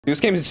This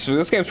game's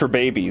for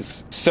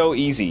babies. So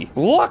easy.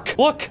 Look!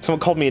 Someone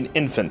called me an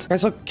infant.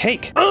 Guys, look,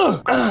 cake.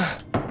 Ah!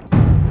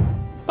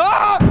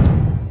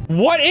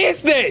 What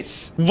is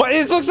this?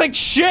 This looks like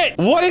shit.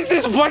 What is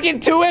this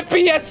fucking 2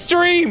 FPS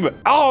stream?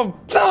 Oh,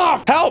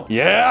 help!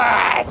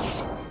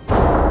 Yes!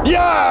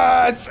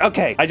 Yes!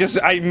 Okay,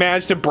 I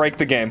managed to break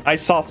the game. I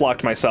soft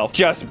locked myself.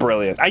 Just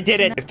brilliant. I did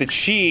it. If the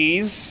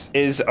cheese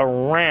is a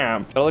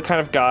ramp, I'm the kind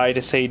of guy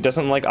to say he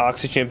doesn't like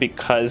oxygen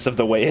because of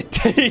the way it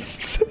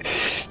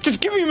tastes.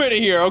 Just give me a minute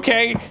here,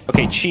 okay?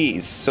 Okay,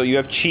 cheese. So you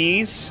have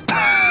cheese.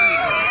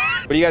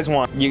 What do you guys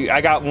want? I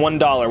got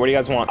 $1. What do you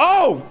guys want?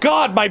 Oh,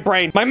 God, my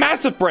brain. My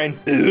massive brain.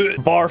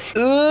 Barf.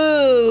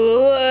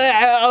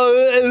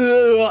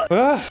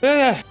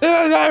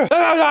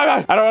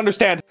 I don't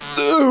understand.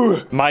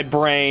 My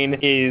brain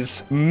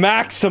is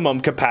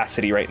maximum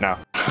capacity right now.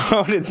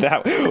 How did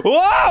that?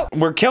 Whoa!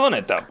 We're killing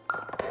it, though.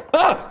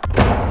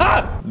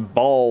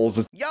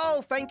 Balls.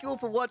 Yo, thank you all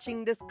for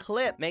watching this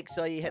clip. Make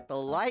sure you hit the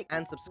like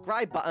and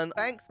subscribe button.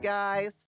 Thanks, guys.